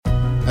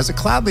As a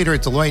cloud leader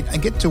at Deloitte, I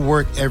get to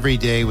work every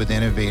day with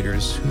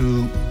innovators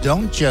who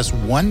don't just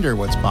wonder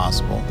what's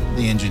possible,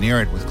 they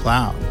engineer it with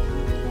cloud.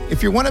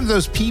 If you're one of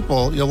those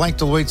people, you'll like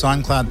Deloitte's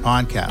On Cloud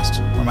podcast,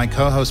 where my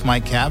co-host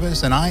Mike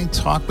Cavas and I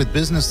talk with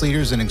business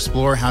leaders and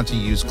explore how to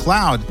use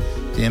cloud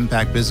to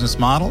impact business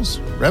models,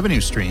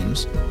 revenue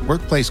streams,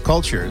 workplace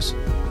cultures,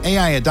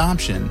 AI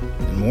adoption,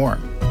 and more.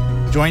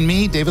 Join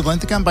me, David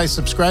Linthicum, by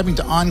subscribing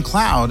to On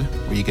Cloud,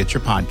 where you get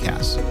your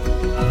podcasts.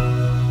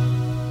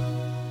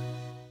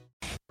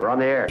 We're on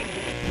the air.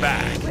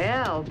 Back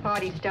Well,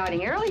 party's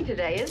starting early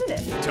today, isn't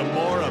it? to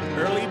more of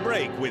Early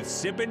Break with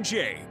Sip and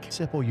Jake.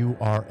 Simple, you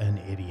are an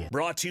idiot.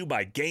 Brought to you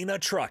by Gaina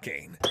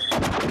Trucking.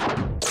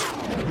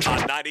 On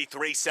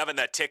 93.7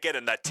 The Ticket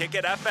and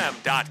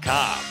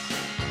theticketfm.com.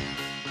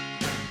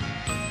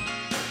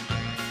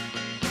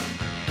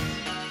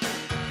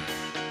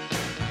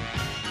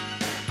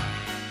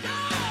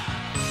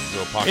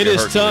 It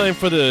is time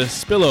for the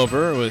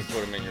spillover with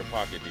Put them in your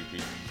pocket,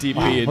 DP.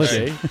 DP and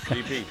Jay.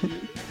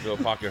 DP. Little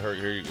pocket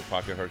Here you go,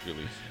 pocket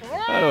Hercules. I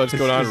don't know what's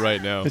going on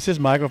right now. Is his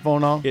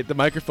microphone on? The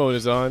microphone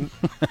is on.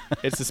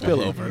 It's the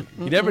spillover.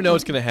 You never know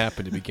what's going to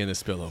happen to begin the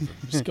spillover.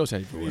 It just goes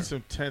everywhere. Need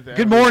some 10th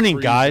Good morning,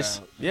 Avenue guys.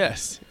 freeze out.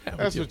 Yes. Yeah,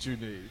 That's we do. what you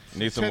need.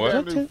 Need some 10th what?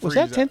 Avenue Was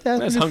that freeze out. 10th Avenue?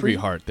 That's Hungry Free?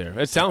 Heart there.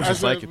 It sounds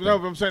just like it. No, though.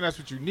 but I'm saying that's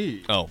what you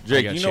need. Oh, I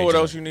Jake, gotta you know change what it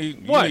else up. you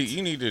need? What?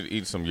 You need to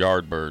eat some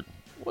Yardbird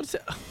What's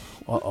that?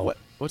 Uh-oh.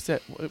 What's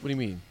that? What do you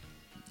mean?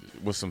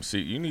 with some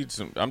seed. You need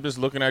some. I'm just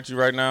looking at you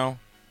right now.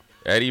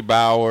 Eddie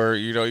Bauer,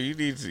 you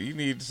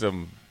need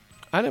some.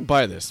 I didn't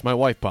buy this. My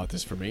wife bought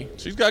this for me.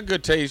 She's got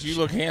good taste. You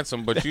look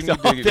handsome, but you need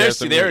Oh, to get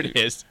some there it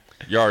is.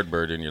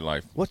 Yardbird in your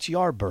life What's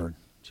Yardbird?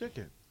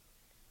 Chicken.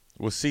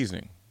 with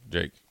seasoning,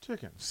 Jake.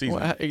 Chicken. Seasoning.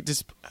 Well, it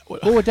just,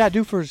 What would that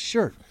do for his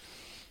shirt?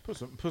 Put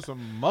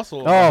some muscle.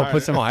 Oh, behind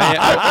put it. some.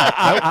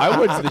 I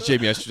went to the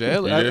gym yesterday.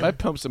 You did? I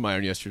pumped some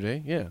iron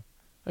yesterday. Yeah,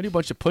 I do a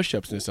bunch of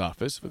push-ups in this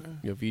office with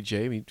VJ.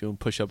 We doing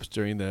push-ups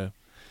during the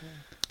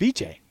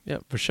VJ.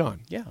 Rashawn.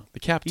 Yeah. The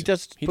captain. He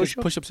does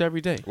push-ups? push-ups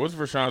every day. What's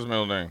Rashawn's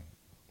middle name?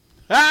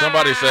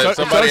 Somebody said. It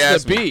Somebody starts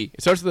asked with a me. B.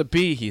 It starts with a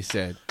B. He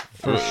said.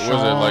 Was it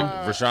like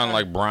Rashawn,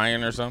 like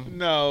Brian or something?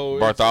 No.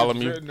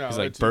 Bartholomew? No, He's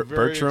like it's very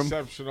Bertram?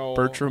 Exceptional.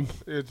 Bertram?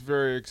 It's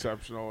very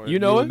exceptional. You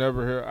know You'll it?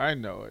 never hear. I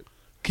know it.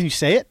 Can you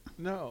say it?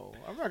 No,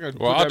 I'm not gonna.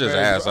 Well, put I'll that just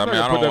man's- ask. I I'm mean,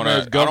 not I gonna don't put that want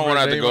man's to. I don't want to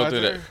have to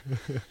government go name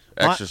through out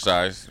that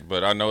exercise,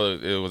 but I know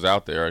that it was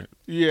out there.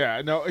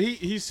 Yeah, no,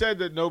 he said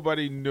that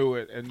nobody knew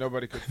it and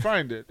nobody could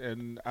find it,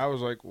 and I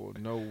was like, well,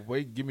 no,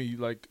 wait, give me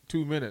like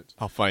 2 minutes,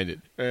 I'll find it.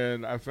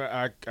 and I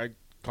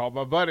called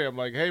my buddy. I'm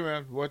like, hey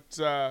man,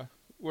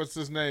 what's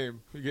his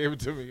name? He gave it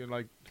to me in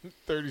like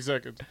 30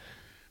 seconds.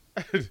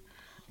 Yeah,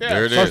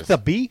 There it Starts is. with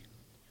a B?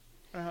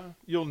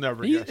 you'll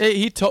never He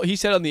guess. he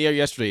said on the air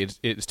yesterday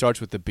it starts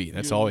with the B.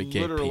 That's You all he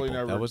gave literally people.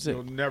 Never, That was it.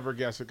 You'll never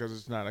guess it because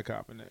it's not a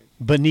common name.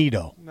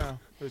 Benito. No,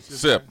 it's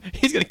just Sip.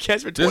 He's gonna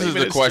catch for 20 This is the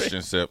minutes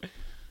question, Sip.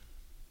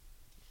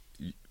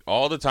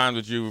 All the times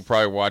that you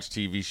probably watch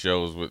TV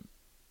shows with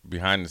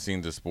behind the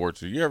scenes of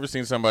sports, have you ever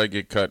seen somebody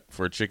get cut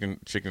for a chicken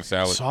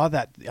salad? Saw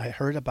that. I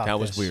heard about That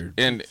this. was weird.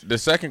 And the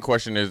second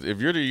question is, if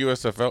you're the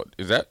USFL,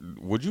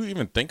 would you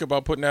even think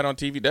about putting that on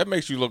TV? That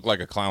makes you look like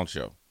a clown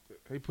show.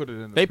 They put it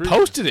in. They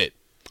posted it.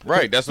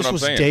 Right, that's This what I'm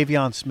was saying.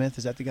 Davion Smith.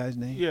 Is that the guy's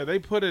name? Yeah, they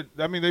put it.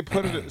 I mean, they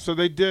put it. So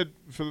they did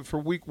for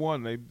week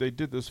one. They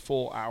did this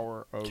full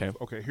hour of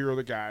okay. Here are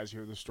the guys.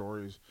 Here are the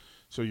stories.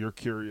 So you're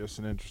curious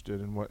and interested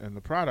in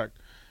the product,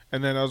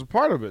 and then as a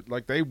part of it,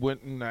 like they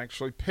went and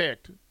actually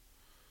picked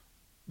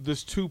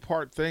this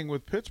 2-part thing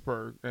with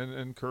Pittsburgh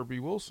and Kirby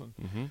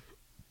Wilson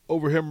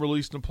over him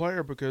releasing a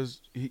player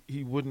because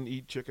he wouldn't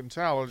eat chicken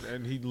salad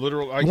and he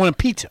literally I want a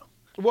pizza.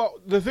 Well,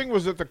 the thing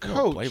was that the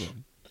don't blame coach.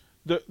 him.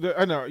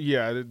 I know,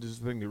 yeah, this is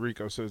the thing that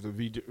Rico says.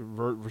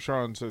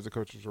 Rashawn says the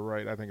coaches are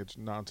right. I think it's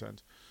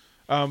nonsense.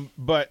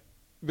 But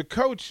the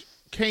coach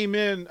came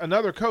in,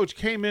 another coach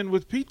came in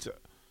with pizza.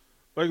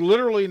 Like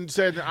literally and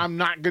said, I'm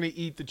not going to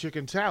eat the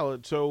chicken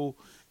salad. So,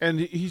 and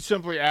he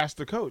simply asked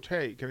the coach,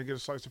 hey, can I get a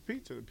slice of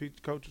pizza? The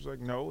pizza coach was like,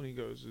 no. And he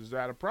goes, is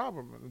that a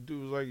problem? And the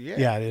dude was like, yeah.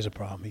 Yeah, it is a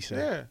problem, he said.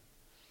 Yeah.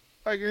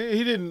 Like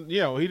he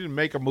didn't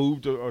make a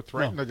move or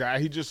threaten the guy.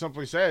 He just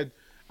simply said,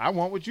 I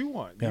want what you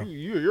want. Yeah.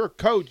 You're a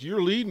coach.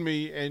 You're leading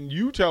me, and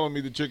you telling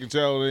me the chicken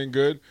salad ain't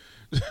good.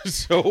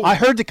 So I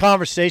heard the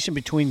conversation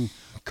between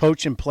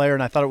coach and player,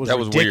 and I thought it was That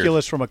was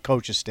ridiculous from a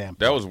coach's standpoint.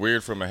 That was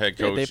weird from a head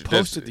Yeah, coach. they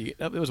posted it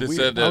was just weird.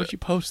 said Why that would you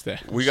post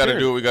that? We got to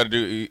do what we got to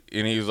do.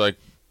 And he was like,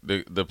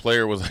 the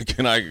player was like,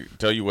 can I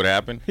tell you what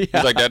happened? Yeah.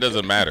 He's like, that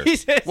doesn't matter. He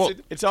says Well,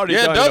 it's already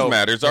yeah, done it does and over.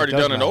 matter. It's already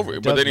does done and matter. over.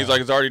 It But does then he's matter.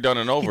 like, it's already done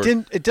and over.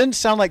 It didn't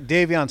sound like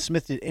Davion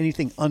Smith did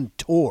anything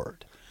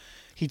untoward.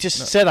 He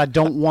just said, I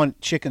don't want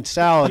chicken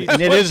salad,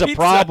 and it is a Pizza.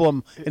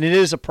 problem, and it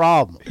is a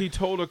problem. he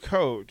told a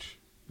coach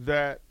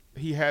that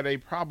he had a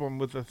problem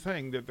with the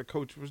thing that the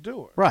coach was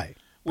doing. Right.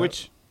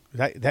 Which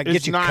That it's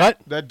gets you not,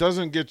 cut? That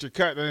doesn't get you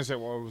cut. Then they say,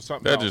 well, it was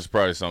something That's else. just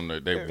probably something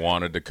that they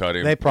wanted to cut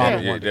him. They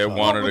probably Yeah, wanted to they cut him.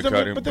 wanted Well, to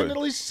cut him. But then at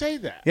least say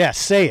that. Yeah,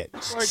 say it.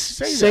 Like,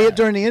 say say that. it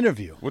during the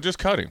interview. Well, just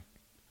cut him.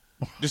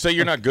 Just say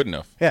you're not good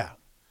enough, Yeah.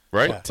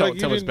 right? Yeah. Tell Like,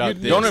 us you about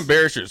didn't- this. Don't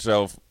embarrass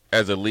yourself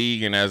as a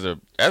league and as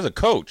a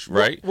coach,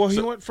 right? Well,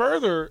 he went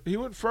further. He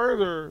went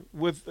further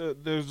with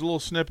there's a little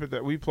snippet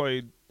that we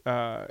played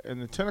in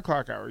the 10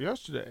 o'clock hour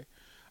yesterday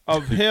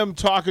of him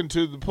talking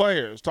to the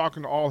players,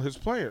 talking to all his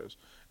players,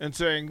 and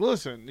saying,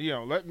 "Listen,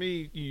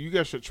 you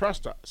guys should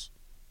trust us."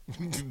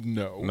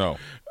 No.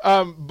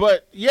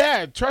 But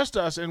yeah, trust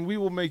us, and we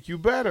will make you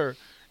better.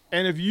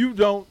 And if you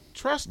don't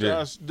trust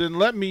us, then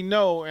let me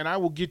know, and I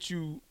will get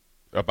you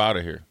up out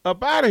of here. Like,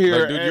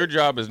 dude, your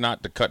job is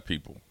not to cut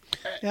people.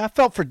 Yeah, I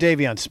felt for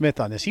Davion Smith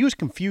on this. He was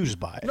confused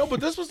by it. No,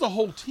 but this was the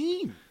whole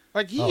team.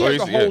 Like, he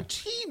had the whole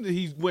team that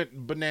he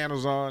went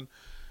bananas on,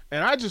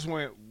 and I just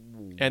went.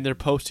 And they're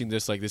posting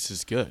this like this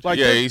is good. Like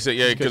he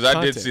said, because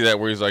I did see that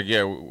where he's like,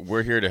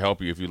 we're here to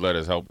help you if you let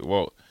us help.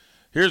 Well,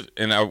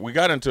 we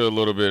got into a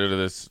little bit of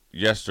this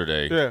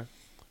yesterday. Yeah.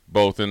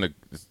 Both in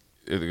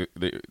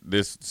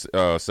this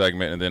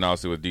segment and then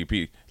also with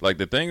DP. Like,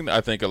 the thing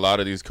I think a lot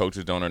of these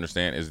coaches don't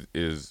understand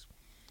is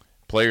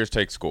players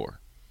take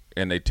score,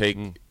 and they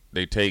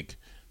take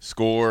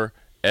score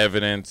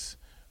evidence.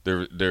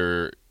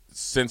 They're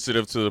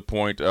sensitive to the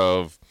point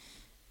of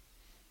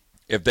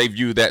if they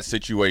view that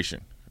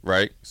situation,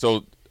 right?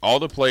 So all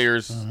the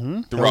players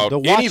throughout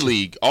any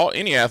league,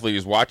 any athlete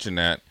is watching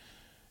that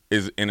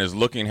is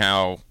looking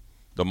how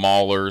the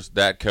Maulers,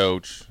 that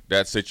coach,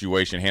 that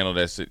situation handled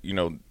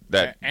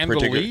that and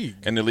particular the league.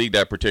 and the league,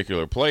 that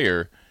particular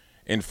player,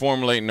 and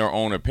formulating their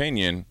own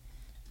opinion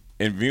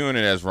and viewing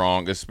it as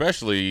wrong,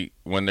 especially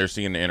when they're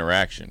seeing the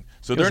interaction.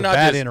 So they're not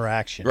bad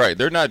interaction, right?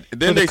 They're not.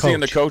 Then they seeing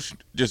the coach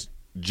just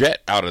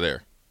jet out of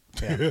there.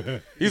 Yeah.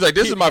 He's like,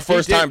 this is my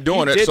first time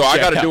doing it, so I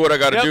got to do what I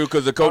got to do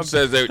because the coach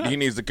says that he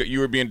needs to.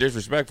 You were being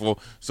disrespectful,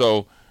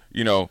 so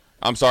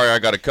I'm sorry, I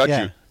got to cut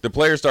you. The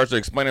player starts to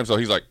explain himself.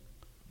 He's like,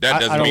 that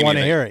doesn't mean anything. I don't want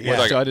to hear it. Yeah.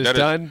 Like, done is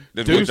done.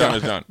 What's done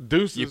is done.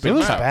 It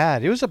was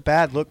bad. It was a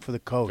bad look for the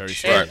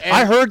coach. Right.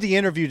 I heard the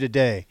interview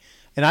today,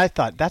 and I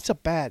thought that's a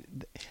bad.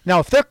 Now,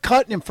 if they're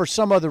cutting him for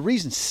some other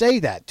reason, say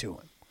that to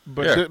him.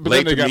 But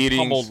then they got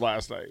pummeled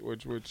last night,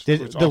 which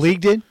the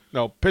league did?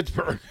 No,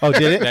 Pittsburgh. Oh,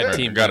 did it? That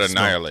team got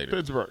annihilated.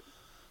 Pittsburgh.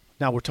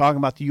 Now we're talking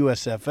about the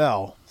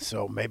USFL,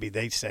 so maybe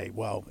they say,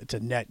 well, it's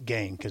a net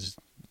gain because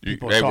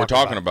we're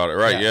talking about it,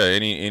 right? Yeah.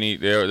 Any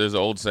there's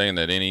an old saying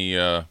that any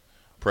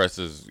press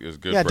is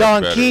good. Yeah, press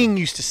Don better. King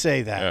used to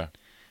say that. Yeah.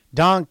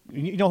 Don,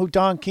 you know who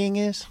Don King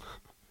is?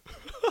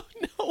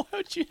 No,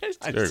 how'd you ask?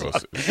 There you go.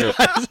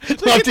 I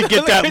just love to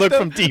get that look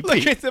from DP.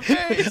 Look at the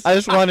face. I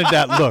just wanted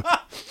that look.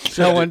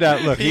 I wanted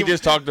that look. He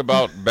just talked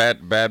about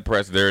bad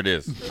press. There it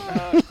is.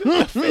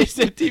 Face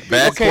that DP.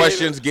 Bad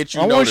questions get you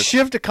I want to noticed.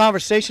 shift the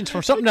conversations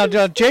from something now.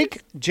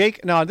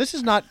 Jake. No, this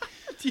is not.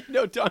 Do you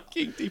know Don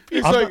King DP?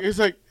 It's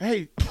like,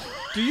 hey,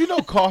 do you know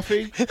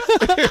coffee?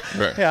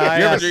 Right.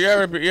 Yeah, you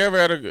ever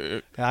had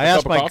a I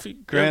asked cup my of coffee?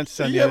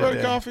 grandson. You the ever other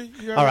had day.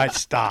 coffee? All right,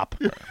 stop.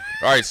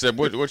 All right, Seb,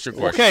 what's your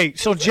question? Okay,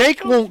 so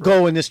Jake won't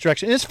go in this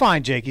direction. It's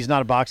fine, Jake. He's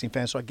not a boxing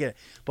fan, so I get it.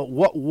 But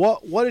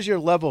what is your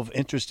level of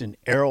interest in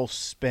Errol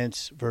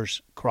Spence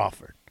versus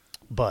Crawford?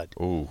 Bud.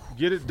 Ooh.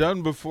 Get it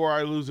done before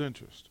I lose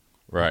interest.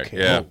 Right. Okay.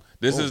 Yeah.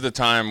 This is the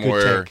time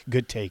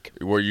Good take.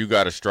 where you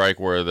got to strike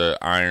where the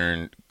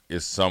iron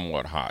is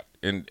somewhat hot.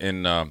 In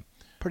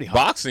Pretty hot.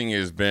 Boxing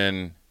has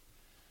been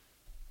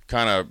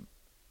kind of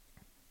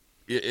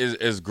is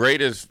as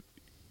great as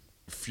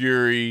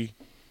Fury,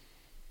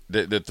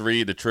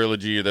 the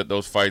trilogy that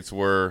those fights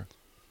were.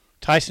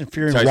 Tyson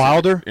Fury and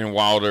Wilder. And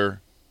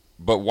Wilder,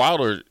 but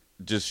Wilder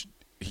just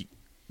he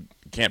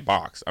can't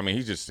box. I mean,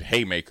 he's just a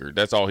haymaker.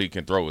 That's all he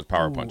can throw is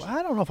power punches.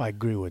 I don't know if I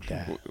agree with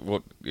that.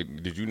 Well,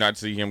 did you not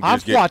see him?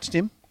 I've watched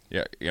him.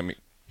 Yeah, I mean,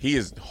 he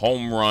is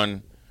home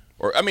run,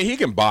 or I mean, he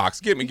can box.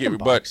 Get me,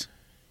 but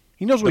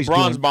he knows what he's doing.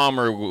 The Bronze doing.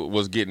 Bomber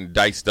was getting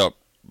diced up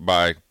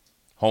by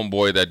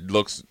homeboy that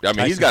looks. I mean,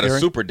 Tyson he's got Fury? a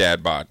super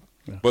dad bod.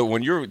 Yeah. But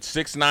when you're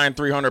 6'9",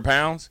 300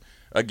 pounds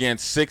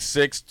against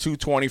 6'6",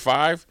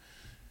 225,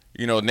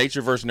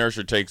 nature versus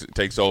nurture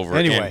takes over.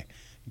 Anyway,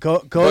 go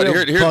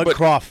to Bud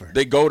Crawford.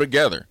 They go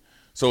together.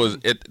 So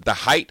the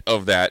height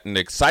of that and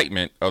the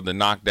excitement of the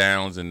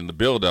knockdowns and the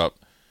buildup,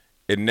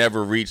 it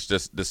never reached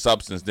the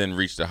substance, didn't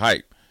reach the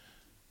hype.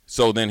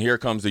 So then here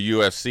comes the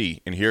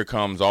UFC, and here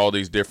comes all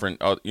these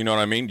different, you know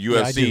what I mean?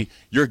 UFC,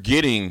 you're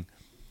getting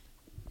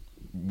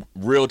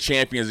real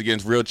champions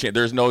against real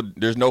champions.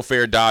 There's no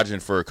fair dodging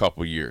for a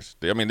couple years.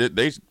 I mean,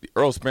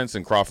 Earl Spence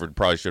and Crawford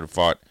probably should have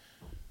fought.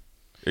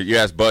 You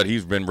ask Bud,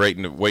 he's been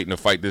waiting to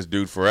fight this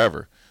dude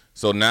forever.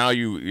 So now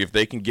if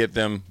they can get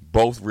them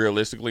both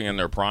realistically in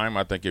their prime,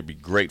 I think it'd be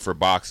great for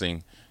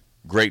boxing,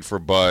 great for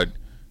Bud.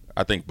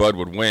 I think Bud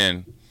would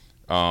win.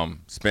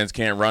 Spence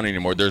can't run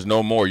anymore. There's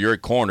no more. You're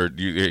cornered.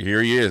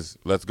 Here he is.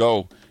 Let's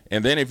go.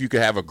 And then if you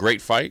could have a great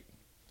fight,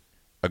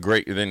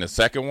 then the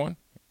second one,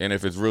 and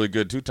if it's really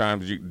good 2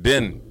 times,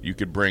 then you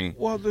could bring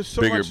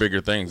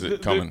bigger things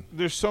coming.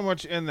 There's so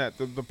much in that.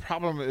 The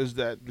problem is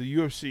that the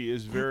UFC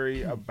is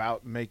very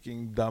about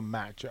making the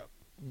matchup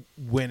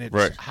when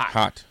it's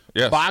hot.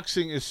 Yes.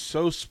 Boxing is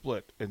so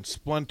split and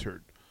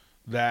splintered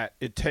that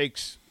it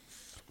takes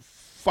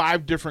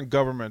 5 different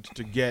governments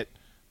to get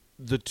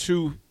the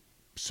 2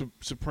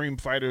 supreme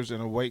fighters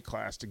in a weight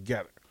class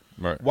together.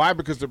 Right. Why?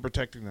 Because they're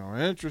protecting their own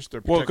interests.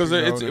 They're Well, protecting 'cause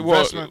their own it's-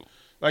 investment.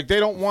 Like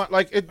they don't want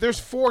there's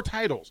 4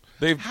 titles.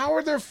 How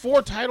are there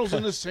 4 titles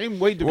in the same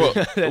weight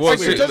division?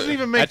 It doesn't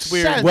even make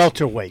sense.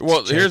 Welterweights.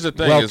 Well, Jake. here's the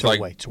thing: is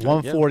like welterweights,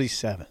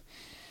 147.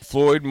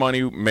 Floyd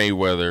Money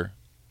Mayweather.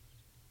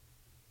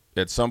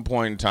 At some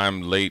point in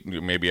time, late,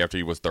 maybe after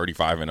he was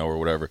 35-0 or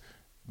whatever,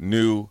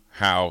 knew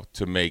how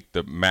to make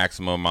the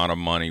maximum amount of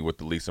money with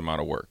the least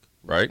amount of work.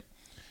 Right?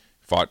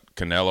 Fought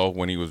Canelo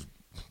when he was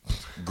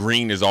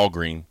green is all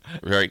green,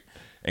 right?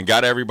 And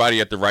got everybody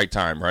at the right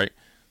time, right?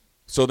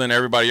 So then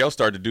everybody else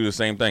started to do the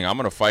same thing. I'm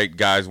going to fight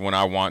guys when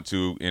I want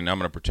to, and I'm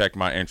going to protect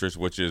my interest,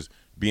 which is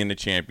being the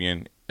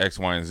champion, X,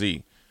 Y, and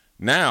Z.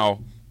 Now,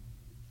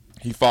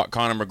 he fought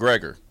Conor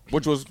McGregor,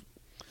 which was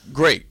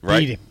great, right?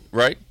 Beat him.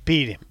 Right?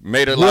 Beat him.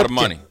 Made a lot of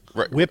money.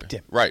 Right. Whipped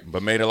him. Right,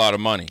 but made a lot of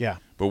money. Yeah.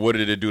 But what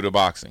did it do to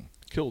boxing?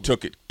 Killed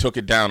it. Took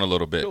it down a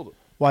little bit. Killed it.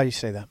 Why do you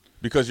say that?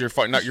 Because you're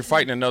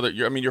fighting another.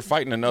 You're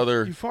fighting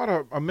another. You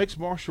fought a mixed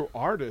martial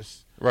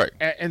artist, right?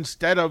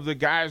 Instead of the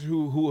guys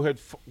who had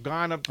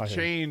gone up the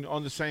chain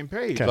on the same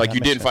page. Okay, like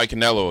you didn't fight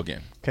Canelo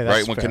again, okay,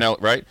 right? When fair.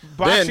 Canelo, right?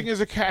 Boxing is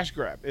a cash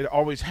grab. It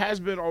always has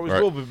been, always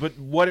will be. But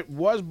what it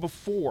was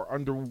before,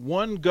 under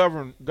one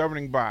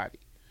governing body,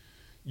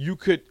 you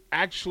could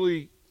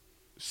actually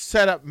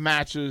set up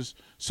matches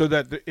so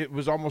that it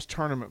was almost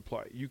tournament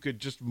play. You could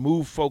just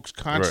move folks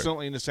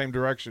constantly in the same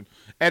direction.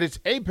 At its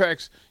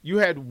apex, you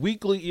had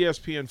weekly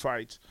ESPN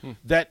fights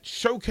that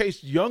showcased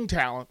young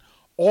talent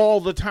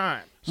all the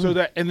time. So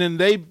that, and then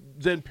they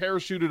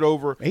parachuted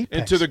over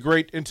into the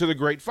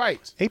great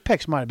fights.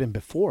 Apex might have been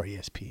before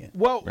ESPN.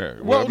 Well, I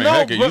mean,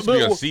 heck, it used to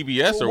be on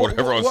CBS or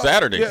whatever on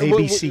Saturday. Yeah,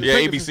 ABC.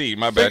 ABC.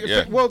 My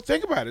bad. Well,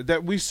 think about it.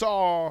 That we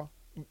saw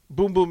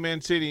Boom Boom Man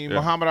City,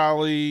 Muhammad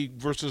Ali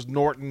versus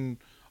Norton,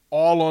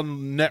 all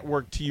on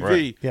network TV.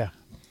 Right. Yeah.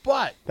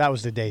 But that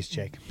was the days,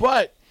 Jake.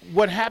 But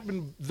what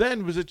happened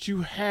then was that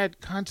you had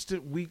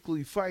constant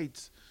weekly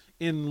fights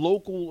in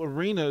local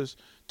arenas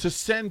to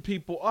send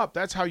people up.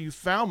 That's how you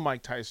found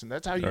Mike Tyson.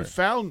 That's how you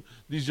found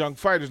these young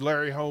fighters,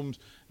 Larry Holmes,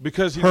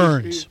 because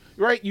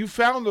right. You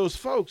found those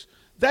folks.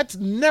 That's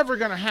never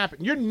going to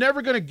happen. You're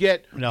never going to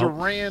get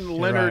Duran,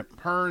 Leonard,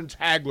 Hearns,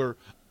 Hagler,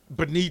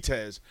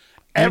 Benitez.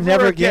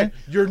 Ever again.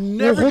 You're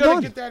never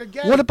going to get that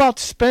again. What about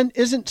Spence?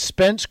 Isn't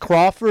Spence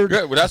Crawford?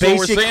 Yeah, well, that's what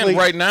we're saying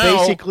right now.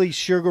 Basically,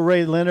 Sugar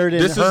Ray Leonard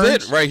and this Hearns?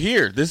 is it right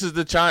here. This is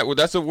the time. Well,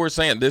 that's what we're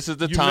saying. This is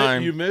the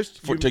time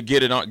to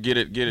get it on. Get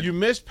it. You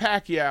missed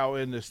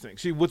Pacquiao in this thing.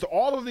 See, with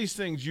all of these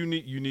things, you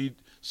need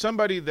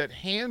somebody that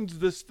hands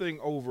this thing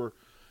over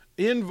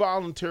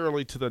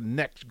involuntarily to the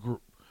next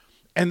group,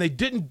 and they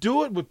didn't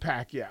do it with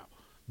Pacquiao.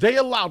 They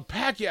allowed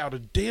Pacquiao to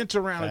dance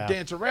around and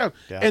dance around,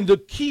 and the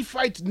key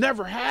fights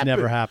never happened.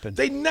 Never happened.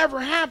 They never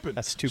happened.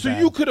 That's too bad. So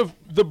you could have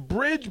the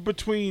bridge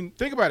between.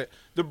 Think about it.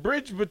 The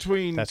bridge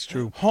between. That's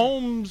true.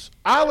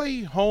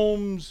 Ali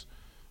Holmes,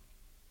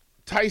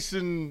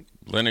 Tyson,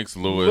 Lennox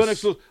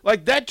Lewis.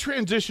 Like that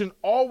transition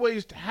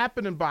always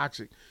happened in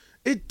boxing.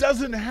 It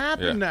doesn't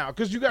happen now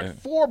because you got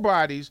 4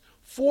 bodies,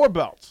 4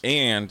 belts,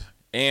 and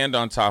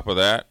on top of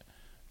that,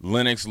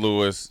 Lennox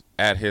Lewis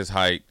at his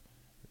height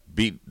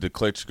beat the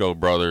Klitschko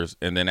brothers,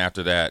 and then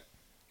after that,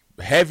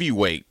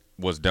 heavyweight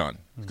was done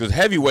because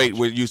heavyweight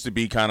used to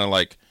be kind of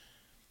like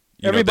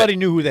everybody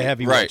knew who the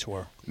heavyweights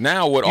were.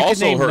 Now, what you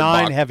also hurt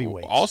 9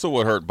 heavyweights. Also,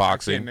 what hurt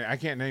boxing? I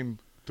can't name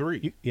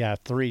 3.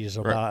 3 is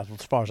about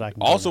as far as I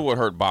can. Also, what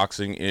hurt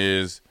boxing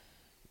is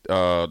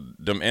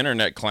them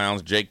internet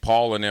clowns, Jake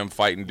Paul and them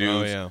fighting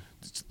dudes. Oh, yeah.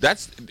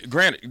 That's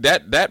granted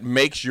that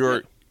makes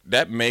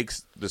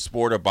the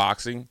sport of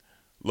boxing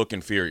look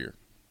inferior.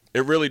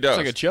 It really does.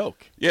 It's like a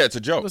joke. Yeah, it's a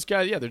joke. Those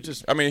guys, they're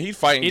just. I mean, he's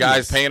fighting idiots.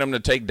 guys, paying them to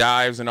take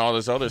dives and all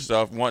this other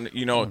stuff. I don't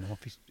know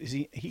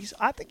if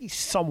I think he's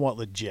somewhat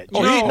legit.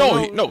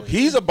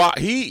 He's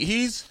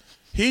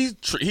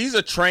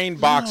a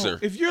trained boxer.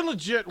 If you're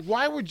legit,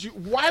 why would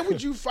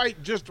you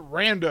fight just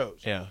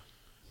randos? Yeah.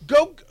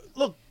 Go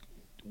look.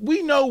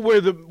 We know where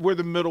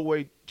the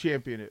middleweight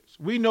champion is.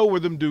 We know where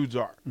them dudes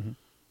are. Mm-hmm.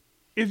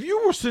 If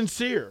you were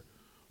sincere,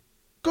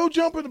 go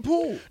jump in the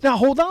pool. Now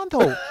hold on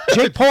though,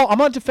 Jake Paul. I'm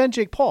gonna defend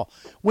Jake Paul.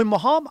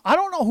 I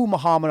don't know who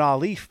Muhammad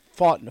Ali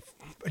fought in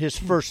his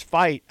first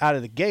fight out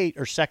of the gate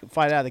or second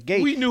fight out of the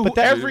gate. We knew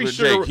every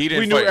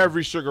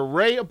Sugar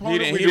Ray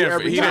opponent.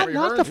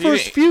 Not the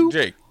first few.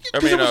 Jake,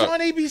 because it was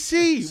on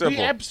ABC. Simple. We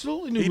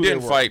absolutely knew he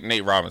didn't fight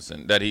Nate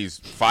Robinson. That he's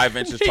 5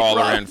 inches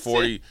taller and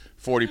 40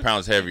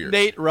 pounds heavier.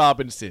 Nate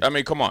Robinson. I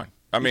mean, come on.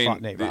 I mean,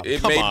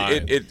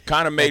 it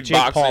kind of made Jake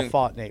boxing Paul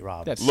fought Nate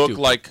Robinson. look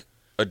like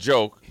a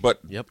joke.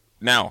 But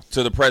now,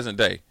 to the present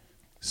day,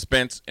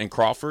 Spence and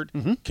Crawford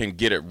can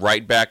get it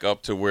right back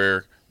up to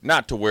where,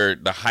 not to where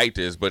the height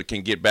is, but it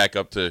can get back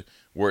up to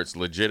where it's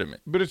legitimate.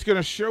 But it's going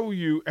to show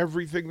you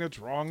everything that's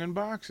wrong in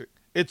boxing.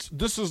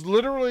 This is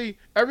literally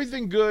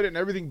everything good and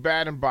everything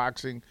bad in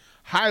boxing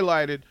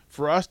highlighted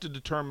for us to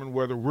determine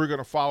whether we're going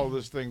to follow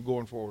this thing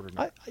going forward or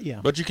not.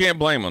 But you can't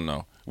blame them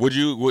though.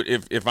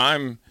 If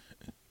I'm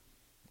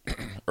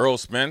Earl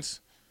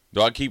Spence,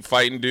 do I keep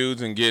fighting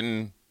dudes and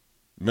getting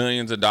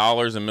millions of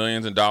dollars, and then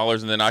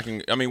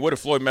what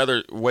if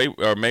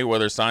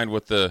Mayweather signed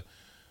with the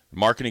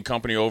marketing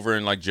company over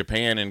in like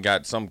Japan and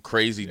got some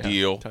crazy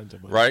deal,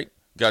 right?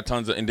 Got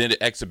tons of, and then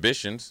the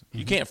exhibitions.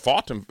 You can't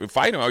fight him,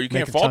 or you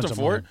can't fault him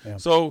for it. Yeah.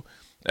 So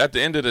at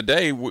the end of the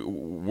day,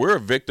 we're a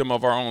victim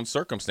of our own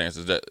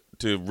circumstances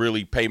to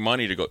really pay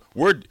money to go.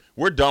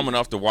 We're dumb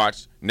enough to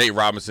watch Nate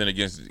Robinson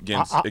against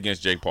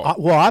Jake Paul.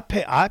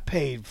 I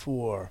paid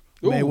for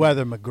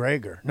Mayweather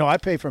McGregor. No, I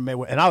paid for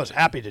Mayweather, and I was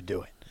happy to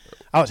do it.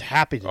 I was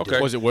happy to do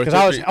it. Was it worth it?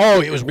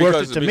 It was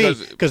worth it to me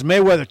because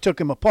Mayweather took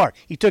him apart.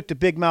 He took the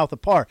big mouth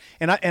apart,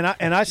 and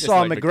I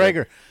saw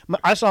McGregor.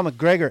 I saw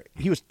McGregor.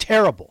 He was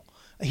terrible.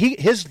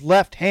 His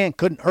left hand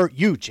couldn't hurt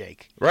you,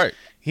 Jake. Right.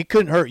 He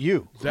couldn't hurt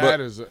you.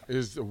 That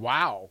is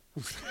wow.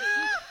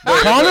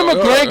 Conor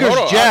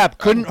McGregor's jab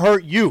couldn't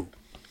hurt you.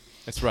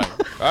 That's right.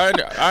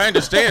 I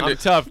understand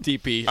it. Tough,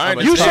 DP.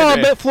 You saw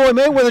Floyd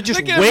Mayweather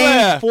just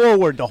wade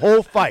forward the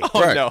whole fight.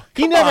 Oh, no.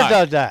 He never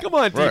does that. Come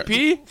on,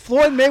 DP. Right.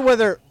 Floyd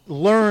Mayweather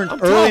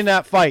learned early in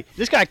that fight,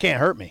 this guy can't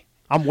hurt me.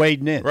 I'm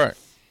wading in. Right.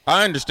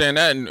 I understand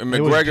that. And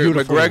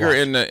McGregor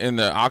in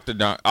the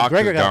octagon.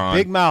 McGregor got a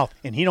big mouth,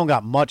 and he don't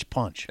got much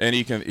punch. And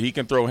he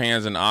can throw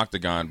hands in the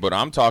octagon. But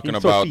I'm talking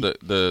about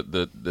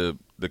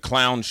the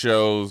clown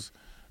shows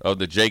of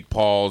the Jake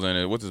Pauls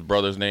and what's his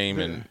brother's name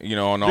and and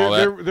all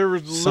that. There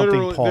was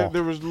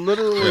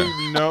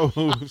literally no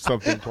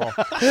something Paul.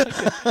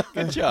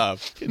 Good job.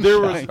 There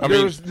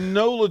was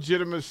no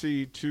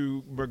legitimacy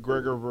to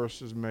McGregor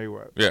versus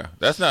Mayweather. Yeah,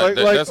 that's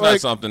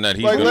not something that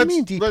he's. What do you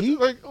mean,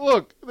 DP?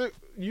 Look,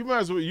 you might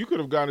as well. You could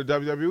have gone to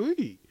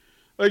WWE.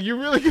 Like you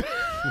really could.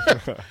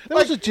 There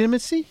was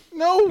legitimacy.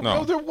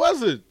 No, there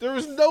wasn't. There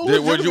was no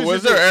legitimacy.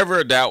 Was there ever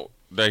a doubt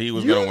that he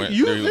was going to win?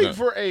 You think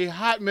for a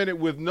hot minute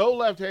with no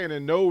left hand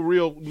and no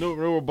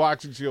real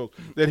boxing skills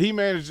that he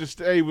managed to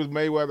stay with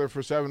Mayweather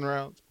for 7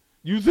 rounds?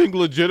 You think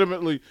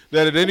legitimately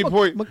that at any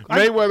point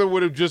Mayweather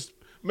would have just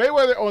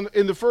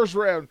in the first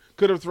round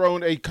could have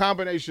thrown a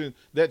combination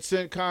that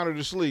sent Conor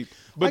to sleep,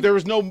 but there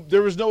was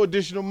no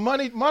additional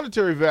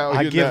monetary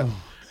value in that.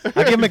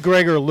 I give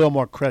McGregor a little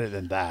more credit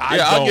than that.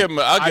 I'll give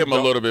him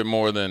a little bit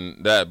more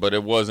than that, but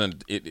it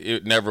wasn't.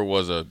 It never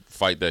was a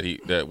fight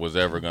that was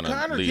ever going to lead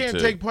to. Conor can't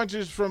take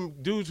punches from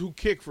dudes who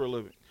kick for a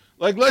living.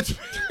 Like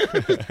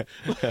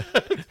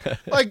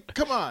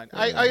come on.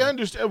 I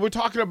understand. We're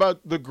talking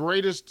about the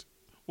greatest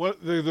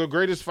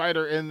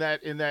fighter in that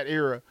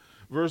era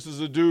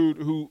versus a dude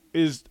who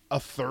is a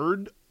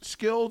third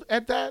skilled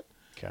at that.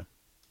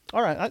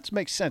 All right, that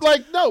makes sense.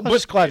 I'm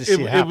just glad to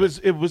see it happen.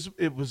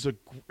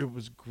 It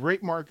was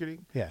great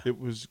marketing. Yeah, it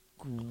was.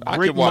 I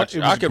could watch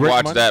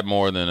that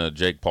more than a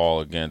Jake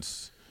Paul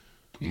against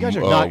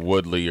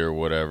Woodley or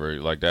whatever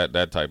like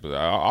that type of.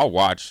 I'll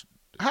watch.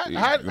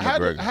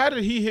 How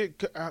did he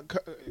hit?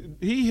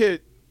 He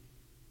hit.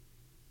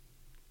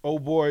 Oh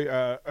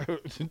boy,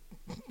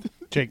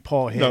 Jake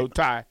Paul hit. No,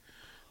 Ty.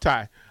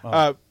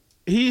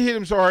 He hit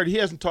him so hard he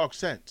hasn't talked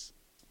since.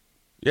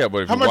 Yeah,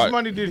 but how much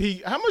money did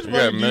he? How much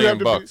money do you have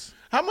to?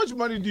 How much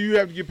money do you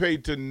have to get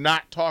paid to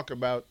not talk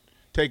about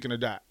taking a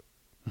dive?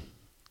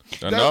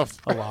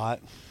 Enough. A lot.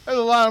 That's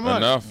a lot of money.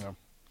 Enough. Yeah.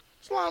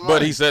 It's a lot of money.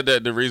 But he said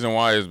that the reason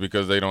why is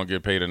because they don't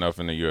get paid enough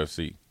in the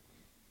UFC.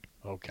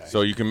 Okay.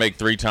 So you can make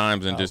 3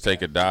 times and just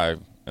take a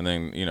dive, and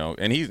then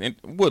and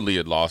Woodley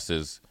had lost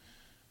his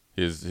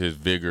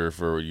vigor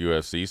for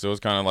UFC, so it's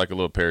kind of like a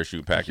little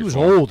parachute package. He was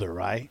older,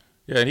 right?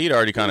 Yeah, and he'd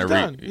already kind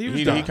of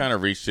he kind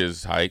of reached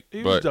his height.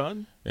 He was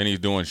done. And he's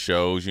doing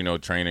shows,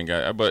 training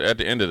guys. But at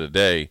the end of the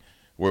day,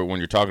 when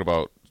you're talking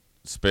about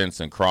Spence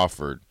and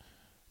Crawford,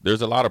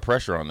 there's a lot of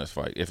pressure on this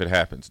fight if it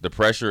happens. The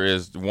pressure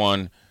is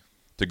one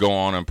to go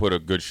on and put a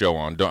good show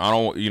on.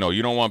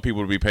 You don't want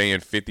people to be paying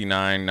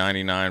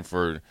 $59.99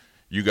 for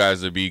you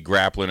guys to be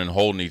grappling and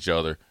holding each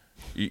other.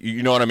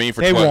 You know what I mean?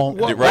 They won't.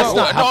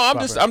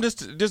 I'm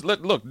just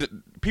look.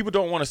 People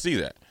don't want to see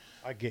that.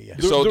 I get you.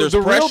 So there's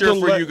pressure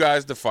for you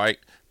guys to fight,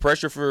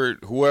 pressure for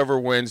whoever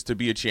wins to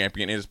be a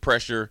champion, and there's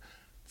pressure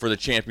for the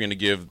champion to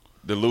give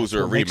the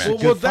loser a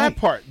rematch. Well, that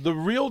part, the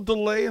real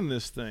delay in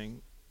this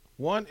thing,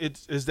 one,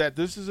 is that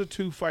this is a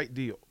 2-fight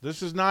deal.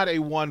 This is not a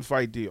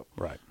 1-fight deal.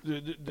 Right.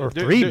 Or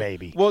 3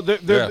 maybe. Well,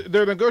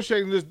 they're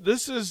negotiating this.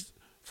 This is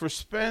for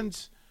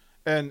Spence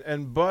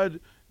and Bud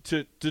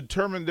to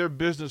determine their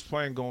business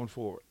plan going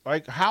forward.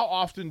 Like how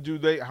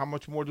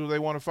much more do they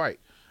want to fight?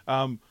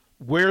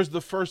 Where's the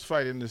first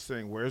fight in this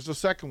thing? Where's the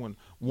second one?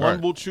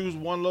 One will choose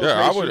one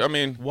location.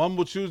 Yeah, one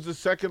will choose the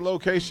second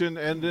location,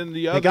 and then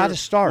the other. They got to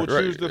start.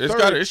 Will choose the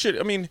third. It should.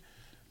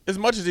 As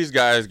much as these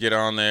guys get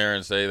on there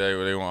and say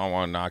they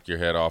want to knock your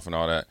head off and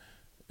all that,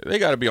 they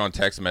got to be on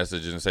text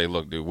messages and say,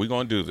 "Look, dude, we're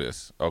gonna do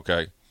this,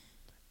 okay?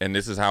 And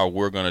this is how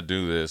we're gonna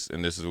do this,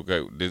 and this is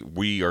okay.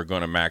 We are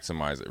gonna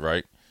maximize it,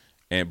 right?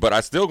 But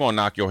I still gonna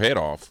knock your head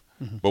off."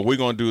 But we're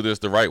going to do this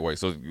the right way.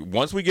 So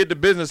once we get the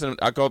business, and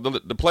I call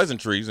it the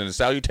pleasantries and the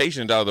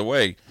salutations out of the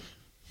way,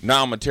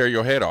 now I'm going to tear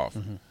your head off.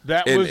 And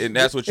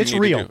that's what you need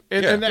real.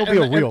 to do. It'll be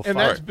a real fight. And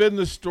that's been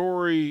the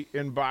story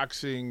in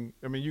boxing.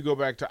 You go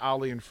back to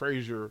Ali and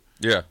Frazier.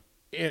 Yeah.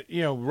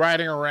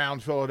 riding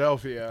around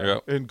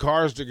Philadelphia in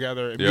cars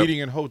together and meeting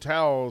in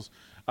hotels,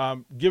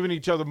 giving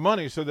each other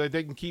money so that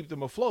they can keep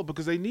them afloat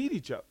because they need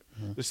each other.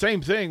 Mm-hmm. The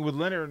same thing with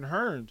Leonard and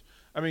Hearns.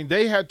 I mean,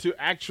 they had to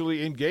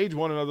actually engage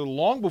one another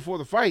long before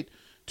the fight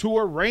to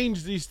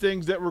arrange these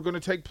things that were going to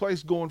take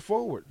place going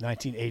forward.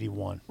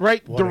 1981.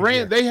 Right.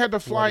 Durant, they had to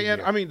fly in.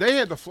 I mean, they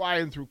had to fly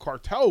in through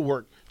cartel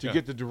work to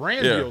get the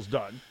Durant deals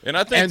done. And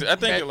I think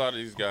a lot of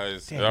these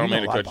guys, I don't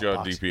mean to cut you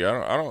off, DP.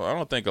 I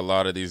don't think a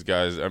lot of these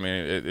guys, I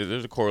mean,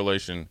 there's a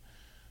correlation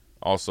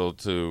also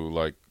to,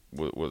 like,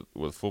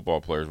 with football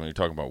players when you're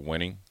talking about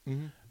winning.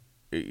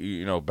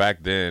 Mm-hmm.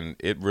 Back then,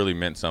 it really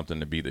meant something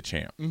to be the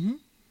champ. Mm-hmm.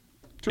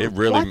 It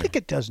really. Well, I think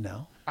it does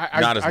now.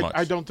 Not as much.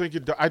 I don't think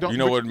it does. I don't. You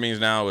know what it means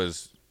now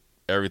is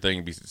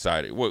everything be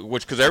decided.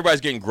 Which because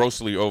everybody's getting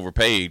grossly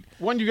overpaid.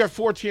 When you got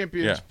 4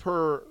 champions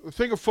per.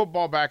 Think of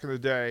football back in the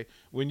day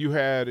when you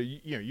had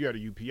you had a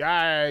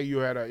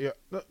UPI,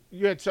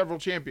 you had several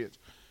champions.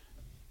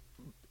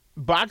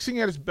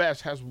 Boxing at its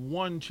best has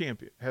one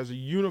champion, has a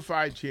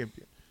unified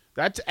champion.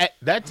 That's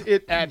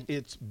it at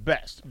its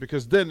best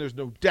because then there's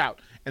no doubt,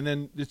 and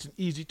then it's an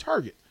easy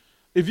target.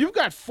 If you've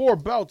got 4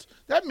 belts,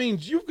 that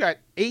means you've got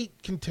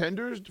 8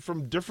 contenders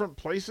from different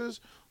places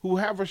who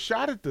have a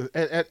shot at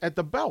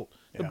the belt.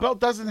 The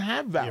belt doesn't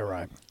have value. You're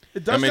right.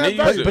 It doesn't have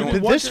value.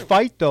 But this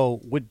fight, though,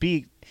 would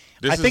be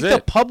 – I think the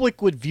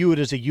public would view it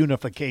as a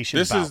unification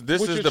bout.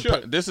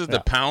 This is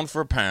the pound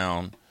for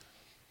pound.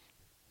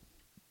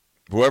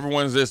 Whoever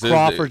wins this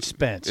Crawford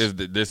Spence.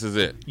 This is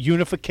it.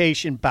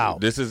 Unification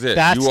bout. This is it.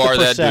 That's you are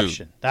the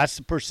perception. That dude. That's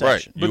the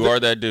perception. Right. You are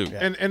that dude.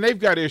 Yeah. And they've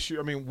got issue.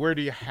 I mean, where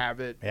do you have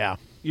it? Yeah.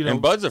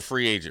 And Bud's a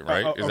free agent,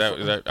 right? Is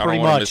that? I don't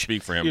want to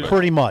misspeak for him. But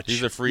pretty much.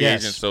 He's a free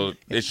agent, so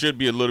it should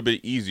be a little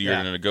bit easier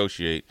to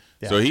negotiate.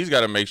 Yeah. So he's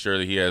got to make sure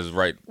that he has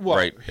right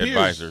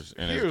advisors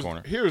in his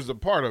corner. Here's the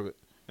part of it,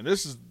 and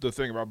this is the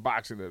thing about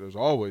boxing that has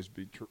always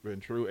been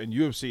true, and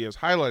UFC has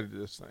highlighted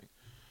this thing.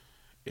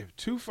 If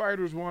 2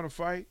 fighters want to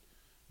fight,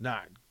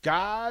 not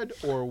God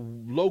or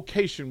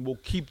location will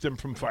keep them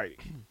from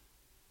fighting.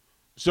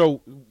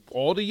 So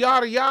all the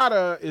yada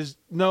yada is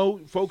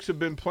folks have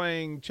been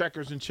playing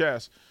checkers and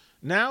chess.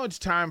 Now it's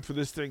time for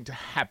this thing to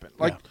happen.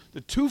 Like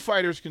the 2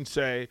 fighters can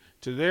say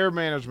to their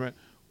management,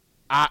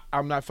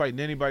 I'm not fighting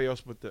anybody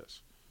else but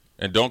this.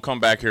 And don't come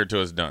back here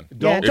until it's done.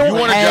 Don't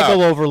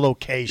haggle over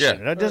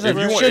location. That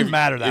shouldn't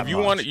matter that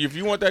much. If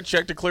you want that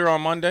check to clear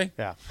on Monday,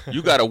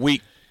 you got a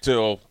week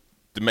to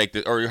make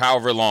the or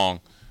however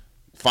long.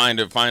 Find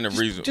a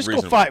reason. Just go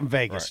fight in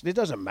Vegas. Right. It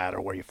doesn't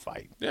matter where you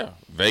fight. Yeah,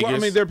 Vegas. Well, I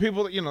mean, there are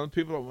people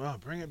that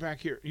bring it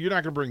back here. You're not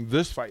going to bring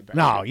this fight back.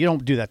 No, you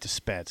don't do that to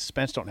Spence.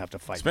 Spence don't have to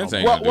fight. Spence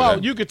ain't gonna do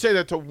that. You could say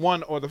that to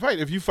one or the fight.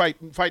 If you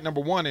fight number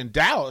 1 in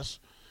Dallas,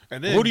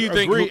 and then who do you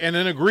think? And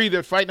then agree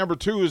that fight number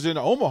 2 is in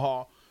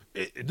Omaha.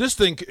 This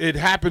thing it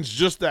happens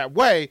just that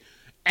way,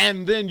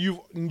 and then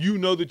you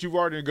know that you've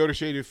already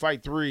negotiated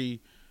fight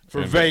 3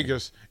 for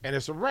Vegas, and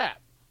it's a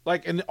wrap.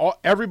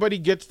 Everybody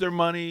gets their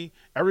money.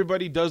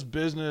 Everybody does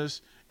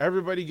business.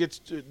 Everybody gets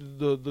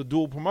the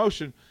dual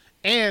promotion,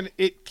 and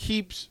it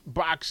keeps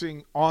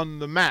boxing on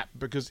the map.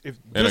 Because if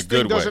this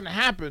thing doesn't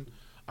happen,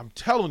 I'm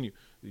telling you,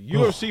 the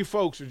UFC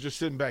folks are just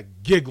sitting back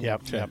giggling.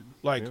 Yep.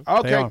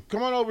 Okay,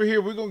 come on over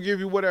here. We're gonna give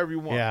you whatever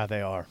you want. Yeah,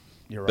 they are.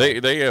 You're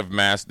right. They have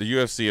masked. The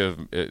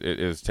UFC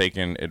is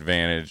taking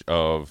advantage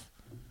of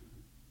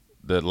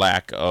the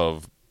lack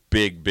of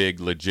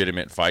big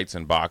legitimate fights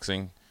in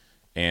boxing,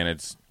 and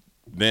it's.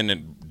 Then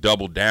it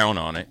doubled down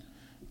on it,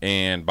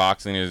 and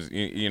boxing is,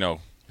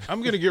 I'm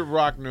going to get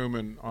Rock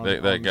Newman on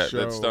the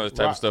show. That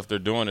type of stuff they're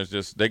doing is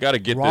just they got to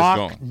get this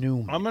going.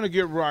 Newman. I'm going to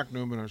get Rock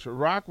Newman on the show.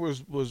 Rock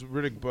was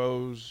Riddick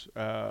Bowe's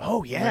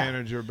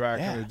manager back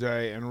in the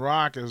day, and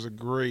Rock is a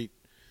great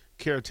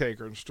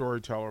caretaker and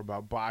storyteller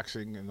about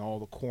boxing and all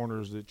the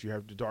corners that you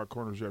have, the dark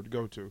corners you have to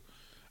go to.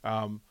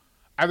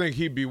 I think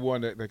he'd be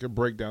one that could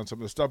break down some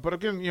of the stuff. But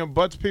again,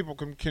 Bud's people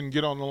can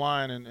get on the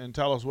line and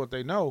tell us what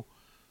they know.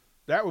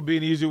 That would be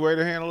an easy way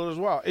to handle it as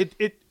well.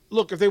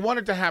 Look, if they want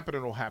it to happen,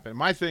 it'll happen.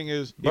 My thing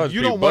is, if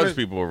you don't want it,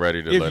 people are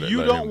ready to let him do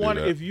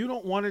that. If you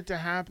don't want it to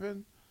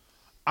happen,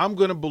 I'm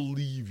going to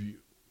believe you,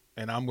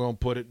 and I'm going to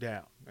put it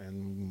down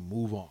and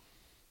move on.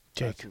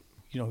 Jake,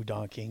 you know who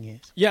Don King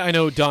is? Yeah, I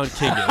know who Don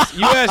King is.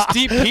 You asked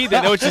DP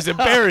that, which is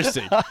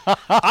embarrassing.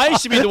 I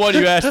should be the one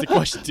you asked the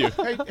question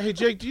to. Hey,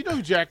 Jake, do you know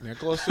who Jack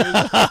Nicklaus is? You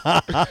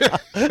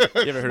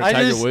ever heard of Tiger Woods?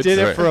 I just did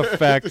it for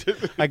effect.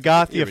 I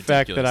got the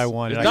effect that I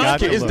wanted.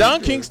 Is Don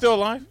King still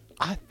alive?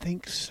 I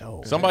think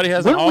so. Somebody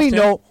has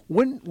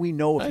Wouldn't we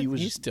know if he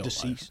was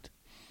deceased?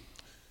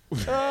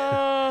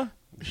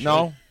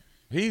 No.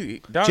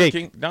 Jake,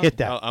 King, hit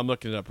that. I'm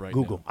looking it up right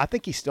Google. now. I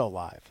think he's still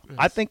alive.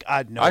 I think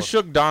I'd know. I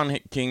shook Don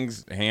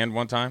King's hand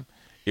one time.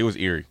 It was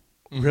eerie.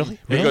 Really?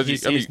 Because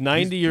he's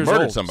 90 years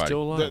murdered old. Somebody.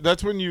 Still alive.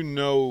 That's when you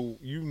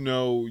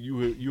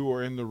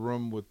are in the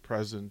room with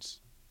presence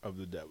of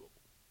the devil.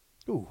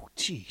 Ooh,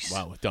 jeez.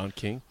 Wow, with Don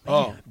King.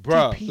 Oh,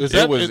 bro,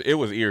 it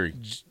was eerie.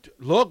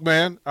 Look,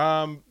 man,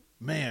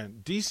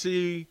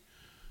 DC,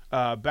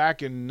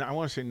 back in I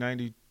want to say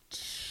 90.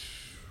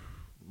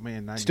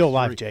 man, 93. Still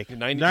alive, Jake.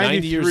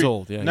 90 years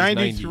old. Yeah,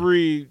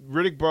 93.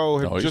 Riddick Bowe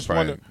had just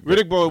won.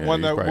 Riddick Bowe had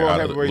won the World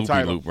Heavyweight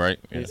title. Loop, right?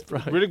 Yeah.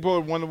 Riddick Bowe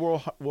had won the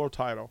world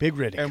title. Big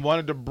Riddick. And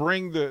wanted to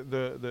bring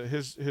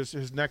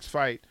his next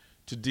fight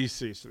to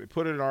D.C. So they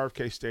put it at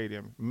RFK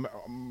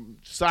Stadium.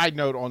 Side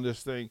note on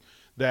this thing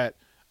that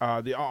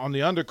on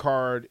the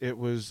undercard it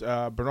was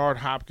Bernard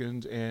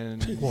Hopkins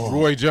and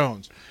Roy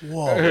Jones.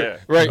 Whoa! Yeah.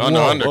 Right on the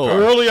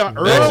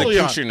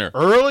undercard.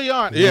 Early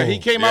on. Yeah, he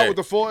came out with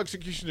the full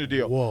executioner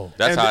deal. Whoa!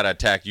 That's how I'd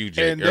attack you,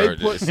 Jake. And they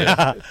put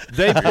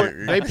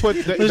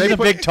There's a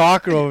big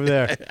talker over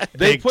there.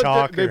 They put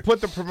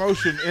the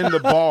promotion in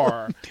the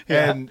bar,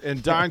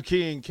 and Don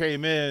King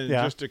came in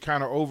just to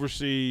kind of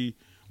oversee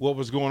what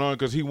was going on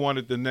because he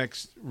wanted the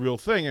next real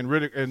thing. And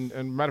Riddick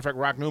and matter of fact,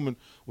 Rock Newman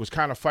was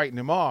kind of fighting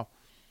him off.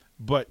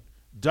 But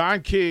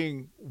Don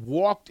King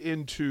walked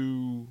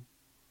into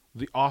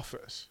the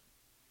office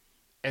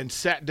and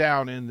sat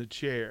down in the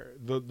chair,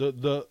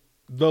 the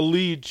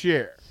lead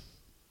chair.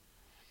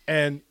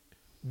 And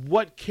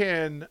what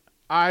can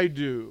I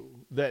do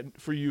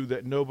for you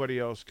that nobody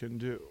else can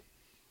do?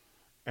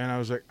 And I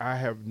was like, I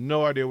have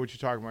no idea what you're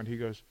talking about. He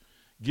goes,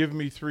 give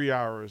me 3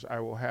 hours.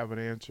 I will have an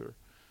answer.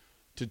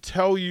 To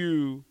tell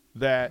you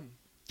that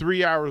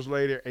 3 hours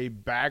later, a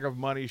bag of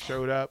money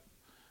showed up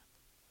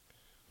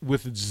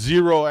with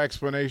zero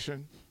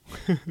explanation.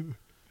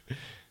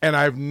 And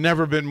I've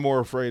never been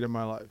more afraid in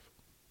my life.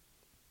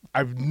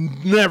 I've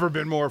never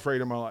been more afraid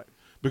in my life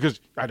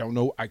because I don't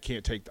know. I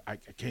can't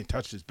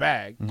touch this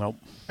bag. Nope.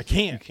 I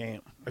can't. You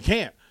can't. I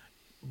can't.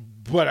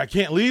 But I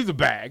can't leave the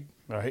bag.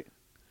 Right.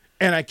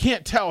 And I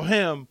can't tell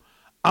him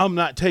I'm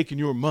not taking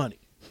your money.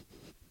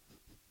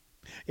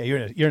 Yeah,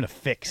 you're in a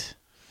fix.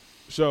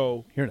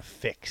 So you're in a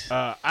fix.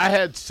 I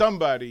had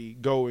somebody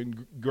go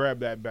and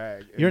grab that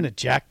bag. You're in a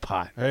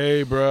jackpot.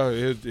 Hey, bro,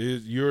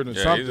 you're in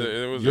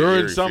something. You're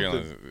in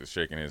something.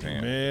 Shaking his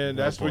hand, man.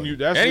 That's when you.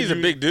 And he's a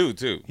big dude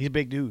too. He's a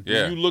big dude.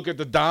 Yeah. When you look at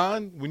the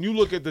Don, when you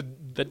look at the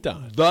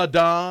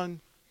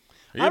Don.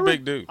 He's a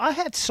big dude. I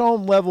had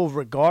some level of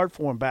regard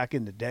for him back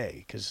in the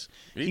day because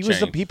he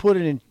put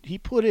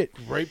it.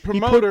 Great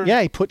promoter.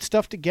 He put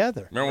stuff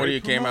together. Remember when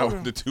he came out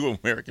with the 2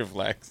 American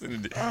flags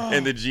in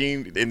the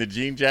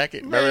jean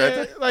jacket?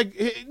 Remember that? Like,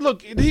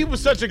 look, he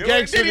was such a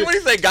gangster. What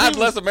did he say? God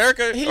bless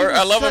America, or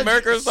I love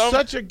America, or something.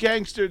 Such a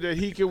gangster that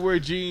he could wear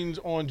jeans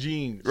on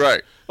jeans.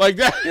 Right. Like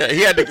that. Yeah,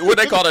 he had what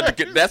they call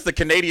it. That's the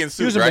Canadian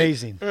suit. He was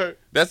amazing. Right?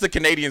 That's the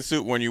Canadian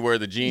suit when you wear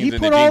the jeans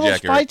and the jean jacket. He put all those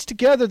jacket. fights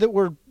together that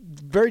were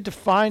very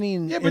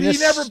defining in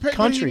this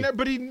country.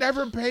 But he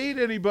never paid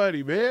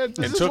anybody, man.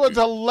 This is what's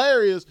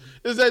hilarious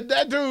is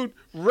that dude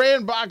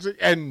ran boxing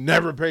and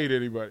never paid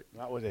anybody.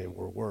 Not what they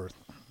were worth.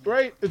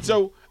 Right? And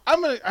so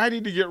I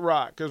need to get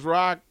Rock because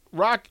Rock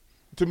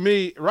to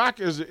me, Rock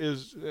is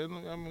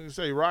I'm going to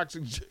say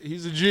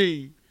he's a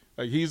G.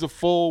 Like he's a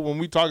full, when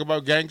we talk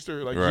about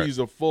gangster, he's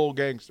a full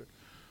gangster.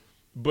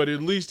 But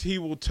at least he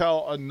will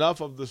tell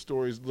enough of the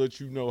stories to let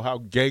you know how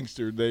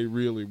gangster they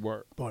really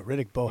were. Boy,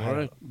 Riddick Bowe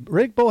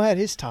had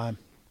his time.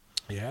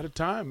 He had a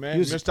time,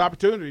 man. He missed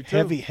opportunity, too.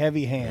 Heavy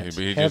hands.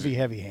 Heavy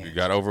hands. He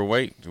got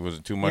overweight. It was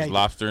too much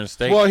lobster and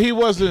steak. Well, he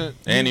wasn't.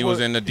 And he was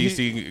in the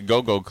D.C.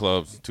 go-go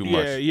clubs too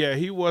much. Yeah,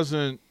 he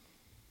wasn't.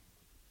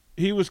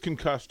 He was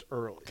concussed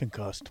early.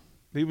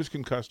 He was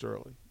concussed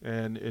early.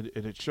 And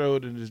it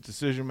showed in his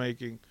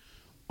decision-making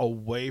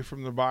away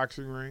from the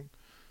boxing ring.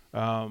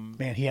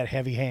 Man, he had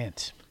heavy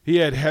hands. He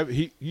had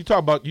heavy. You talk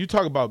about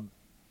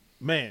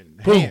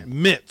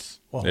mitts.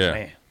 Oh, yeah,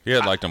 man. He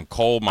had like them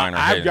coal miner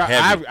heavy.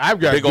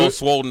 I've got big old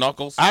swole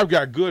knuckles. I've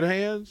got good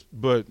hands,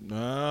 but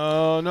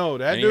no,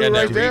 that and dude had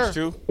right that there. Reach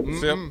too.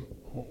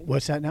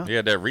 What's that now? He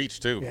had that reach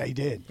too. Yeah, he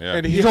did. Yeah.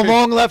 And he's a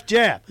long left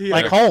jab,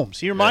 like Holmes.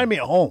 He reminded me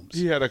of Holmes.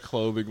 He had a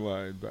clothing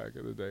line back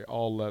in the day,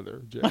 all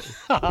leather, Jay.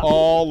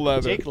 All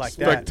leather. Jake like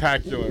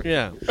spectacular. That.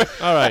 Yeah.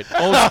 All right.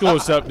 Old School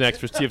is up next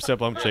for Steve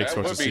Sepple. I'm Jake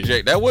Swartz.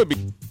 That would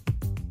be.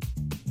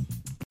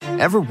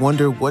 Ever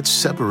wonder what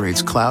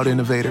separates cloud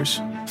innovators?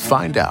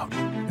 Find out.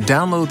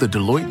 Download the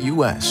Deloitte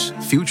U.S.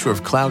 Future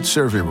of Cloud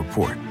Survey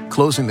Report,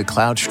 closing the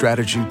cloud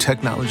strategy,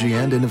 technology,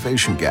 and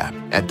innovation gap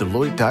at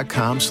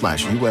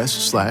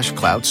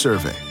Deloitte.com/US/cloud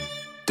survey.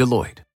 Deloitte.